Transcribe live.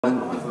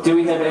Do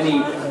we have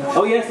any?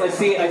 Oh yes, I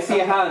see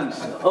a hand.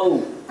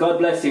 Oh, God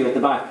bless you at the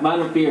back, man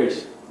with beard.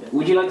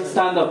 Would you like to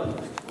stand up?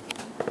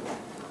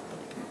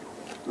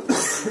 I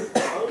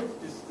was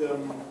just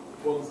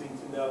wanting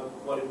to know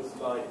what it was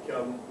like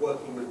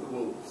working with the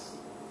wolves.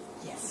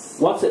 Yes.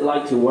 What's it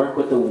like to work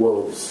with the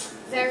wolves?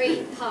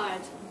 Very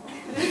hard.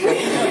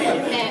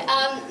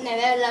 No,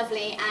 they're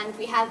lovely, and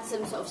we had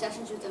some sort of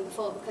sessions with them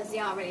before because they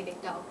are really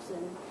big dogs,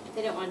 and if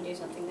they don't want to do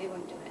something, they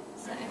won't do it.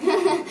 So,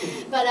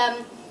 but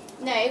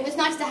no, it was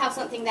nice to have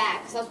something there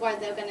because I was worried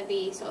they were going to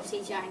be sort of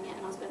CGIing it,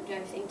 and I was going to do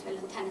everything to a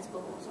little tennis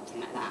ball or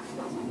something like that.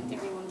 And I was like, I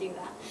didn't really want to do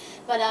that.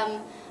 But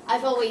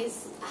I've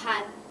always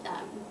had.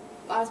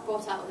 I was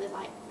brought up with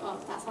like, oh,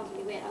 that sounds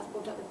really weird. I was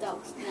brought up with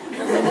dogs. No.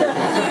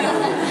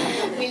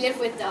 We live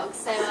with dogs,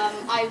 so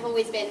I've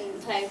always been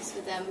close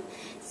with them.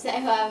 So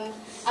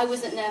I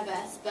wasn't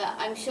nervous, but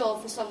I'm sure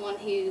for someone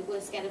who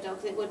was scared of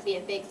dogs, it would be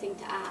a big thing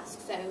to ask.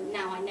 So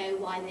now I know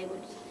why they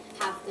would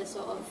have the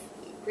sort of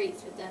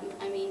greets with them.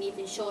 I mean,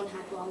 even Sean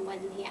had one when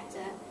he had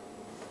to.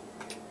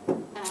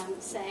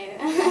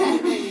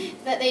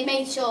 But they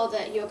made sure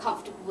that you were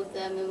comfortable with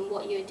them and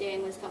what you were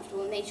doing was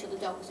comfortable, and made sure the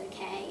dog was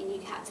okay, and you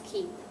had to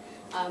keep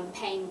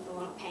paying them,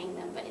 well, not paying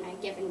them, but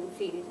giving them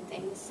food and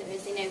things, so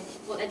as they know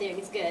what they're doing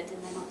is good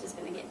and they're not just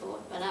going to get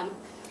bored. But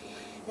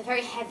they're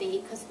very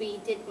heavy because we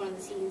did one of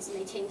the scenes and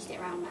they changed it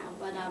around now.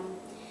 But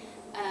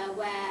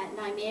where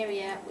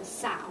Nymeria was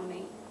sat on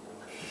me,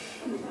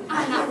 and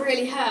that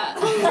really hurt.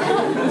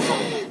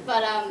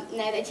 But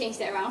no, they changed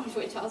it around,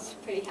 which I was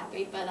pretty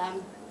happy. But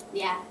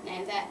yeah,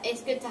 no,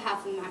 it's good to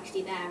have them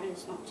actually there, and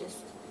it's not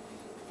just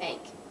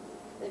fake.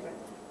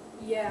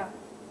 Yeah.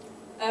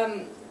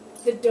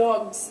 The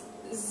dogs,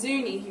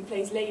 Zuni, who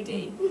plays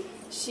Lady,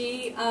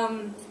 she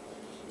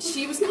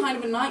was kind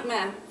of a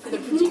nightmare for the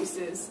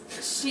producers.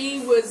 She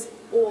was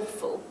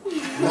awful.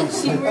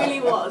 She really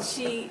was.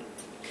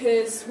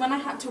 Because when I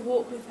had to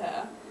walk with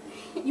her,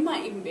 you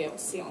might even be able to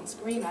see it on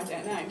screen, I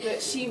don't know,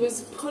 but she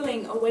was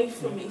pulling away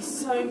from me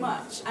so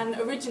much, and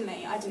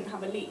originally I didn't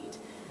have a lead,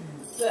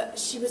 but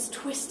she was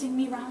twisting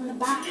me round the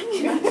back,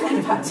 and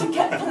I had to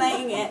keep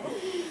playing it.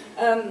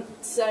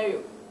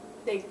 So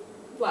they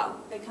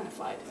kind of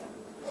fired her.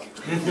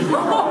 So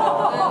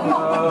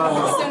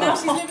now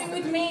she's living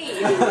with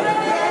me. And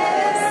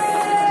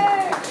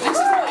she's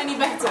not any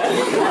better.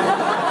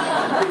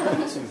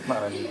 She's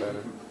not any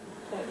better.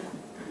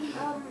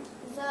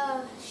 The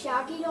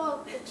Shaggy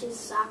dog, which is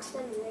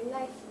Saxton in real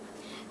life.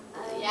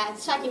 Yeah,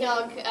 Shaggy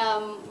Dog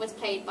was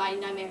played by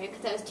Nymeria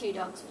because there was two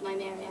dogs for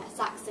Nymeria,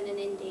 Saxton and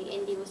Indy.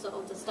 Indy was sort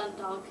of the stunt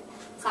dog,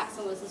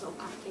 Saxton was the sort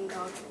of acting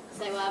dog.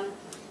 So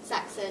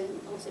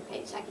Saxton also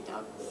played Shaggy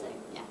Dog, so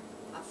yeah,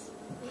 that's...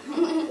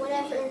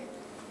 Whenever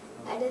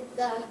I did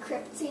the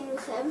crypt scene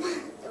with him,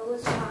 it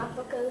was mad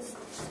because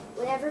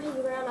whenever he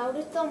ran out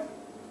at them,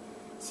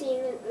 seeing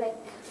it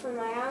like from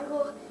my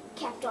angle,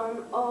 kept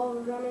on all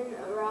running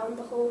around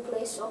the whole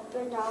place, up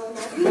and down and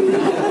up and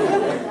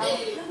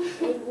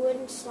down. It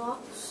wouldn't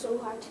stop, so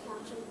hard to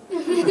catch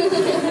him.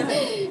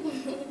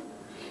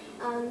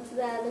 And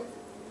then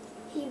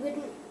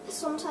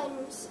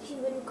sometimes he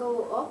wouldn't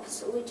go up,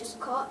 so we just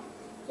caught.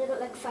 Did it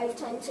like 5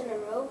 times in a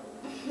row.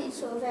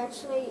 So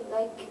eventually,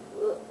 like,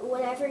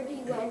 whenever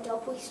he went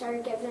up, we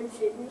started giving him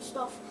food and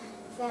stuff.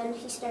 Then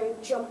he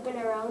started jumping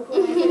around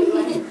whenever he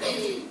went.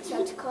 So I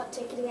had to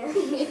take it again.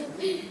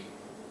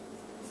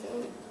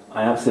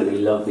 I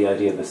absolutely love the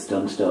idea of a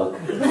stunt dog.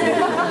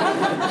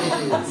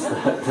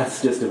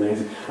 That's just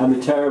amazing. And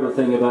the terrible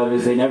thing about it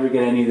is they never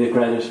get any of the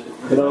credit.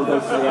 It all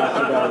goes to the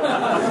actor dog.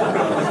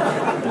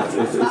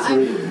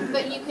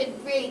 But you could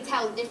really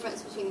tell the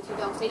difference between the two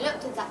dogs. They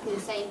looked exactly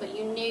the same, but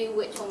you knew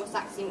which one was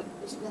Saxon,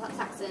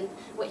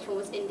 which one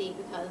was Indy,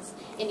 because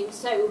Indy was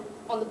so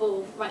on the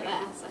ball right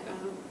there. So,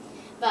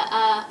 but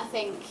I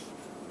think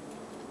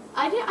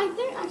I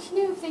don't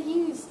actually know if they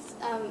used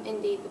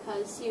Indy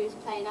because she was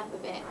playing up a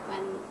bit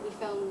when we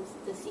filmed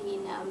the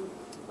scene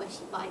where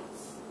she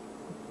bites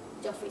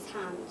Joffrey's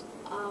hand.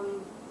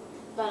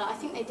 But I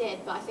think they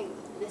did. But I think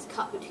there's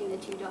cut between the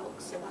two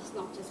dogs, so that's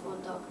not just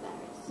one dog. There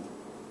is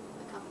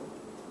a couple.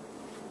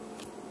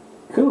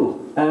 Cool.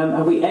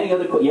 Have we any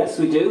other... Yes,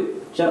 we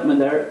do. Gentleman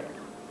there.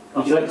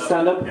 Would you like to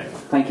stand up? Yeah.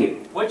 Thank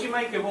you. What do you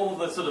make of all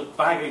the sort of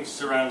baggage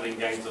surrounding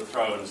Games of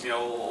Thrones? You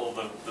know, all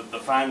the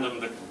fandom,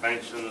 the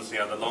conventions,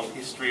 the long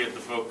history of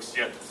the books.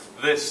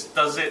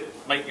 Does it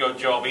make your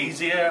job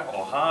easier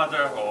or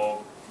harder,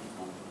 or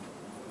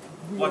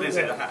what is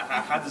it?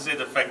 How does it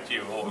affect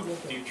you, or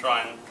do you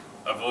try and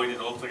avoid it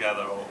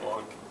altogether?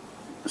 Or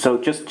So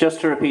just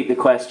to repeat the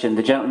question,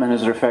 the gentleman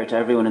has referred to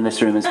everyone in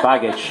this room as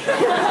baggage,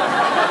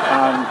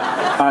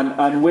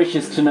 and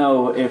wishes to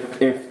know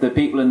if the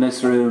people in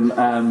this room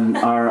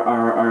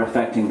are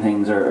affecting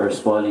things or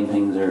spoiling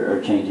things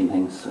or changing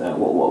things.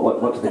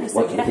 What do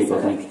the people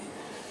think?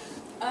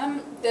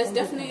 There's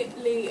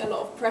definitely a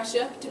lot of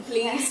pressure to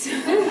please,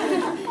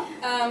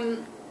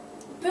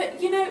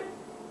 but you know,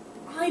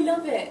 I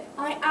love it.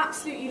 I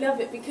absolutely love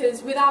it,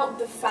 because without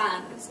the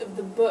fans of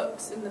the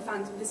books and the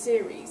fans of the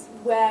series,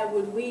 where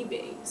would we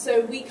be? So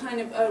we kind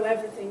of owe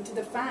everything to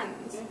the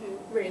fans,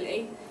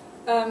 really.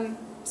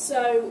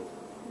 So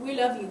we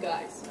love you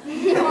guys.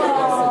 Yeah.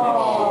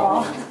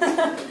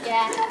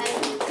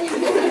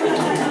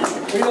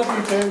 We love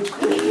you too.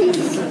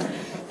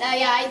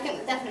 Yeah, I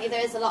think definitely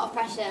there is a lot of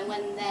pressure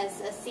when there's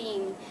a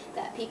scene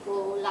that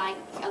people like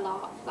a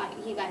lot, like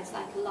you guys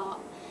like a lot.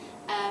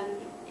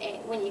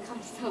 When you come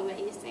to film it,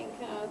 you just think,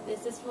 oh,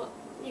 is this what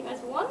you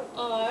guys want?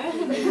 Or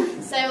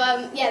so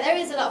yeah, there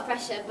is a lot of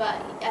pressure,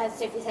 but as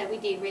Sophie said, we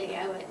do really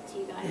owe it to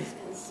you guys,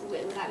 because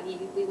without you,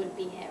 we wouldn't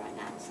be here right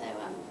now. So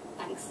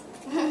thanks.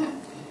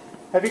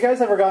 Have you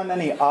guys ever gotten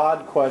any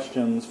odd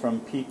questions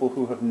from people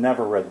who have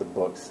never read the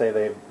book? Say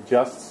they've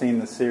just seen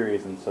the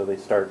series, and so they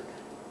start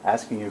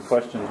asking you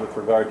questions with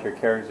regard to your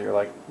characters. You're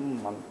like,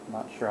 I'm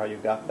not sure how you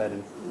got that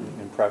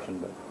impression,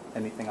 but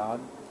anything odd?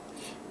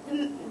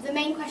 The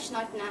main question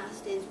I've been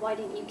asked is, why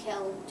didn't you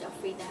kill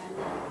Joffrey there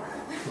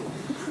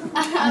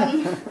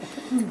and then?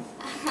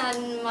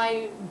 And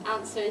my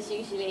answer is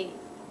usually,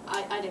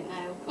 I don't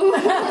know.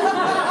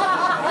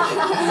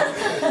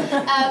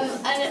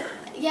 And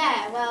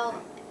yeah, well,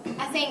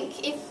 I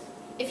think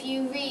if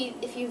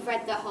you've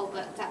read the whole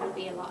book, that would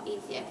be a lot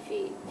easier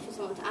for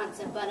someone to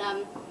answer. But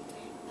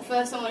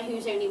for someone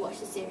who's only watched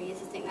the series,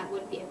 I think that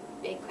would be a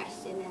big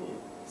question and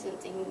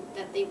something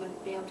that they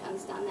wouldn't be able to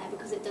understand there,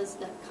 because it does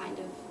look kind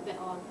of a bit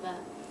odd, but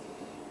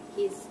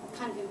he's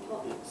kind of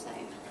important, so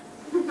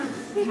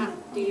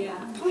can't do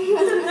that.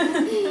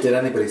 Did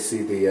anybody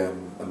see the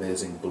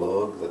amazing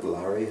blog that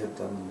Larry had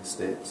done in the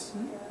States?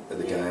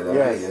 The guy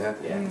Larry, yes.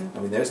 yeah. I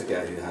mean, there's a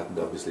guy who hadn't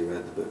obviously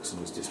read the books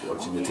and was just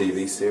watching the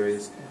TV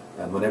series.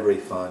 And whenever he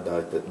found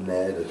out that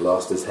Ned had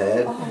lost his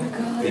head,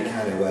 he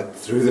kind of went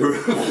through the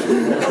roof.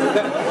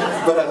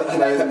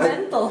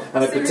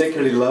 And I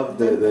particularly loved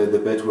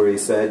the bit where he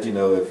said, you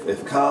know,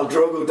 if Khal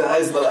Drogo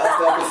dies in the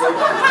last episode,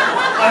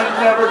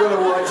 I'm never going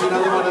to watch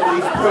another one of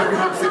these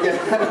programs again.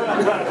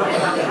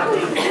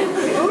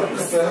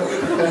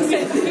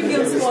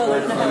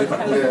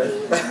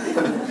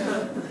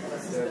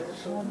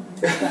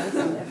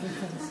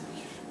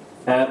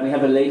 We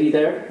have a lady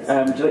there.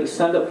 Would you like to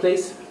stand up,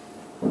 please?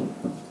 I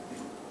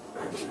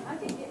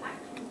think the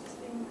acting has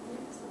just been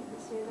excellent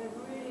this year. I've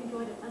really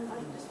enjoyed it, and I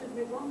just would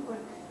make one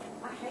point.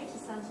 I hated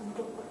Sans in the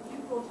book, but you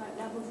brought out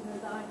levels in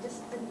it that I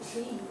just didn't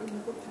see in the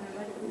book when I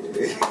read it.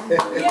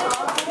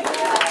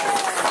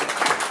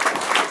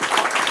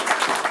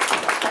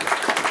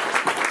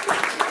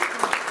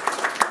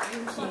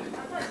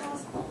 I'd like to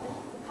ask the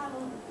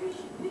panel, who do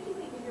you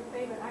think is your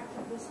favourite actor?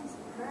 There's some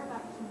superb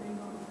acting going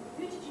on.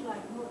 Who did you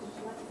like and what did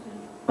you like to do?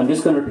 I'm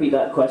just going to repeat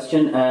that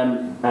question.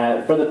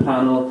 For the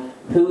panel,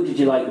 who did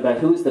you like the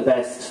best? Who's the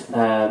best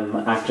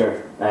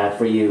actor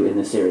for you in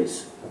the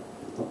series?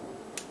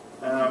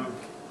 Well,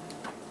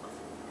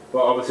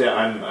 obviously,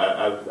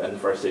 in the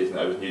first season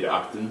I was new to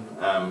acting.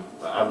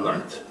 I've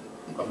learnt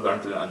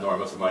an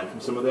enormous amount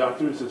from some of the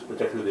actors,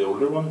 particularly the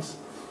older ones.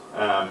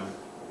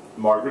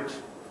 Margaret,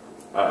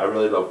 I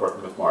really love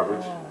working with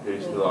Margaret,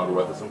 who's no longer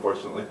with us,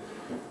 unfortunately.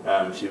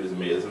 She was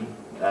amazing.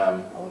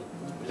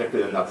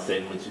 Particularly in that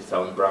scene when she's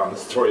telling Bran the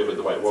story about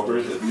the White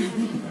Walkers.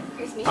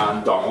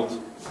 And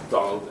Donald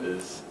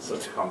is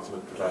such a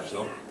consummate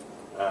professional.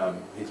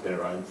 He's been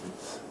around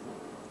since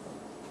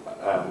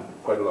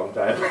quite a long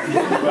time.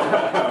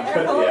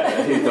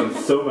 Yeah, he's done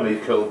so many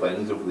cool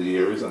things over the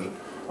years, and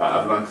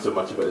I've learned so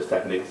much about his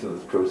techniques and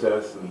his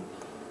process, and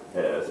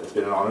it's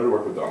been an honour to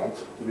work with Donald,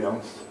 to be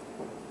honest.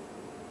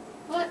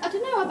 Well, I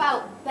don't know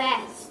about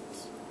best,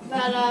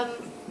 but I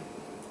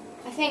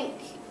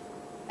think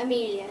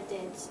Amelia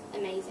did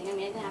amazing. I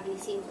mean, I didn't have any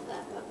scenes with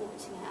her, but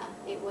watching her,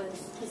 it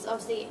was, because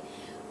obviously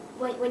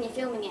when you're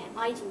filming it,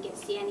 I didn't get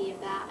to see any of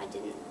that. I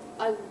didn't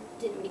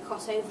really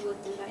cross over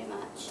with them very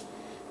much,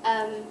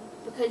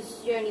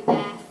 because you're only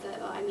there for,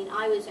 I mean,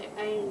 I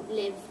only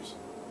lived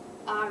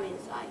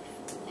Arya's life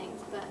and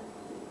things, but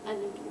I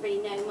didn't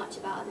really know much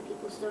about other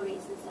people's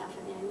stories and stuff.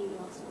 I mean, I knew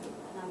your story,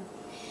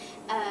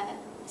 but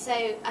so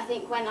I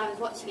think when I was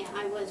watching it,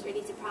 I was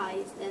really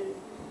surprised, and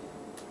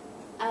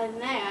I don't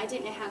know, I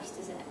don't know how she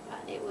does it,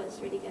 but it was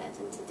really good,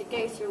 and to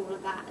go through all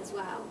of that as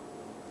well,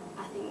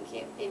 I think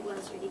it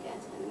was really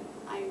good, and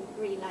I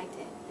really liked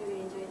it. I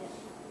really enjoyed it.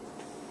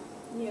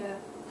 Yeah.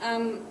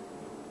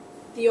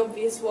 The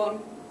obvious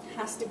one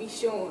has to be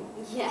Sean.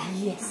 Yeah.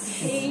 Yes.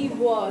 He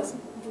was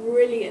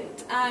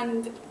brilliant,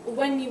 and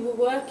when you were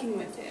working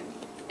with him,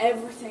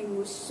 everything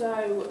was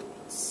so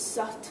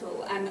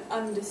subtle and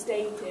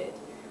understated.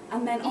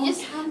 And then on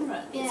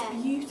camera, it's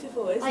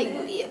beautiful, isn't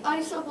it?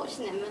 I started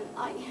watching him, and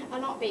I'm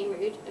not being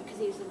rude because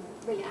he was a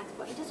brilliant actor,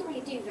 but he doesn't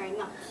really do very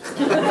much.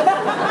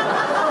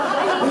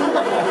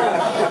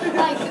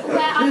 Like,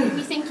 where I would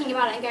be thinking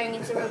about it and going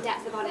into real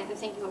depth about it and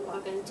thinking about what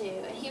I'm going to do,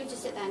 and he would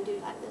just sit there and do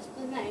like this.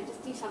 No,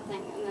 just do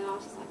something, and then I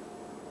was just like,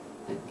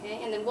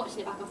 okay. And then watching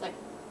it back, I was like,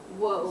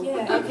 whoa,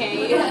 Yeah.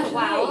 okay,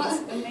 wow.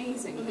 Plays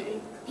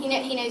amazingly. He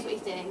knows what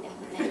he's doing,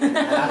 definitely.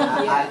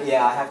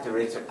 Yeah, I have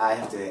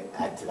to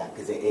add to that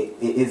because it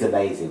is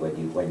amazing when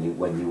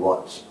you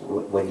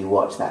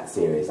watch that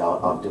series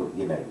after,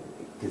 you know,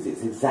 because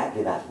it's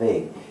exactly that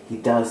thing. He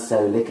does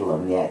so little,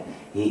 and yet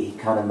he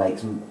kind of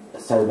makes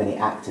so many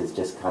actors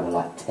just kind of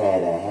like tear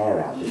their hair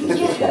out because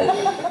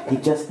he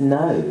just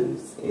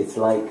knows. It's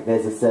like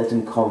there's a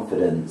certain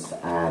confidence,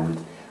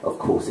 and of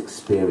course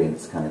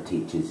experience kind of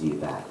teaches you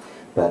that.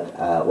 But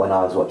when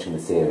I was watching the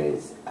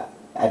series,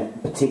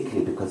 and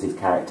particularly because his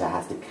character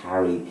has to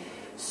carry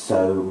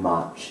so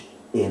much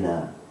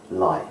inner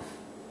life,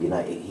 you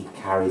know, he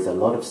carries a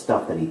lot of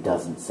stuff that he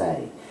doesn't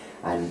say,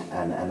 and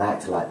an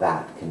actor like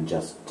that can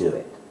just do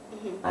it,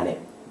 and it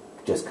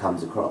just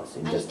comes across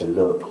in just a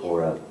look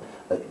or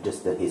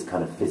just his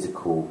kind of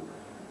physical,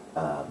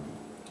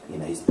 you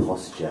know, his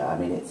posture. I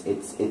mean,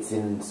 it's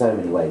in so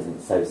many ways, and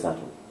it's so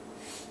subtle.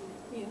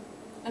 Yeah,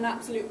 an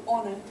absolute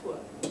honour to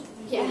work.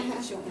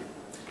 Yeah. Sure.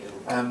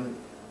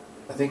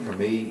 I think for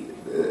me,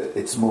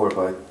 it's more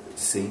about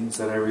scenes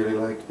that I really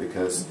liked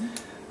because,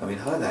 I mean,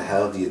 how the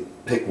hell do you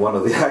pick one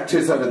of the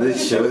actors out of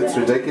this show? It's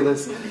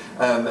ridiculous.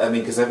 I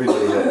mean, because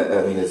everybody,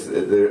 I mean,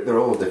 they're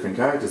all different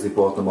characters. They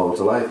brought them all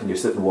to life, and you're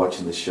sitting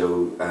watching the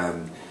show,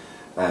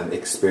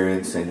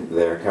 experiencing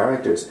their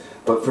characters.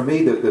 But for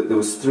me, there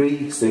was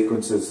 3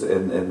 sequences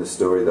in the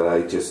story that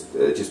I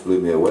just blew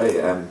me away.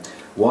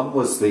 One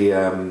was the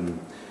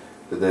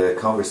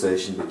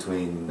conversation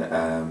between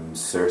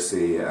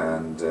Cersei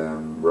and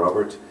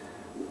Robert,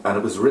 and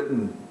it was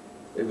written.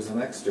 It was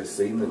an extra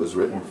scene that was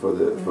written for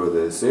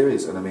the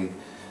series, and I mean,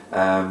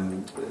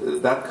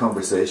 that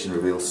conversation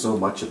reveals so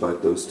much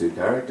about those 2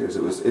 characters.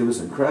 It was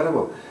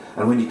incredible,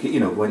 and when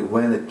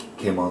when it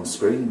came on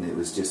screen, it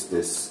was just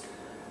this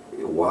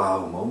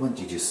wow moment.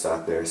 You just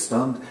sat there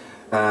stunned.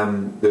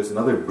 There's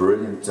another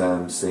brilliant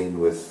scene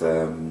with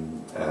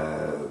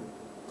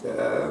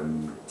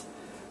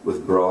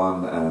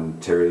Bronn and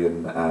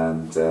Tyrion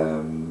and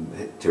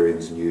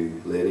Tyrion's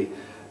new lady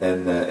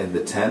in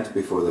the tent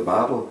before the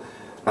battle.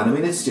 And I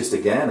mean, it's just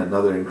again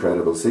another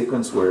incredible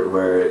sequence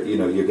where you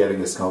know you're getting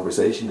this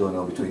conversation going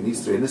on between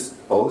these 3, and this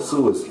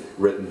also was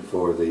written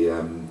for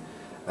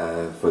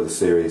the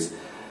series,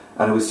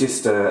 and it was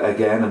just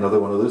again another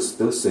one of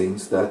those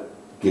scenes that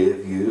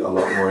gave you a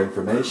lot more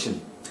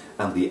information.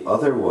 And the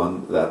other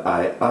one that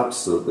I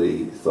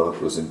absolutely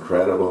thought was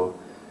incredible,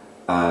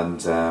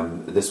 and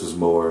this was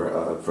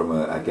more from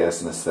I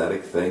guess an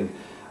aesthetic thing.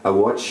 I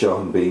watched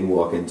Sean Bean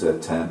walk into a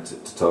tent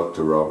to talk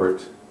to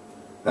Robert.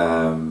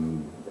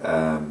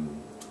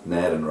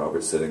 Ned and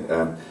Robert sitting.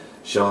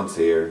 Sean's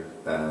here.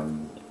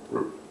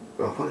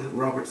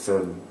 Robert's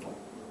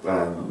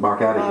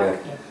Mark Addy.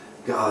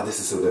 God, this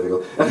is so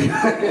difficult.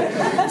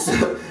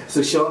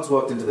 so Sean's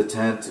walked into the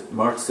tent.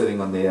 Mark's sitting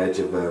on the edge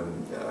of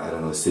I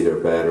don't know, a cedar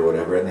bed or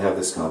whatever, and they have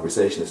this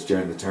conversation. It's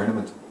during the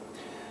tournament,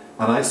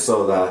 and I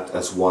saw that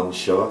as one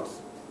shot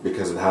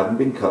because it hadn't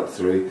been cut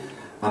through.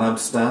 And I'm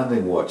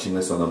standing watching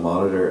this on a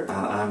monitor, and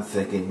I'm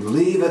thinking,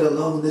 leave it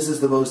alone, this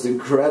is the most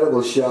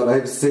incredible shot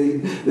I've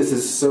seen. This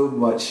is so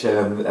much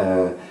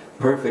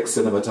perfect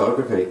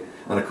cinematography.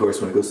 And of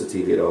course, when it goes to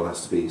TV, it all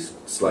has to be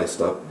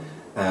sliced up.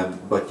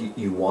 But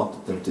you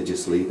wanted them to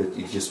just leave it.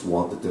 You just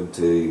wanted them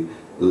to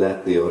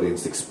let the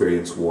audience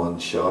experience one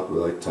shot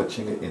without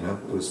touching it, you know.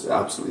 It was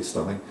absolutely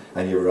stunning.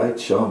 And you're right,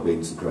 Sean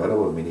Bean's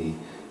incredible. I mean,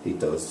 he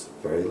does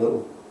very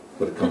little,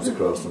 but it comes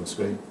across on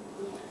screen.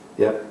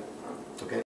 Yep. Okay.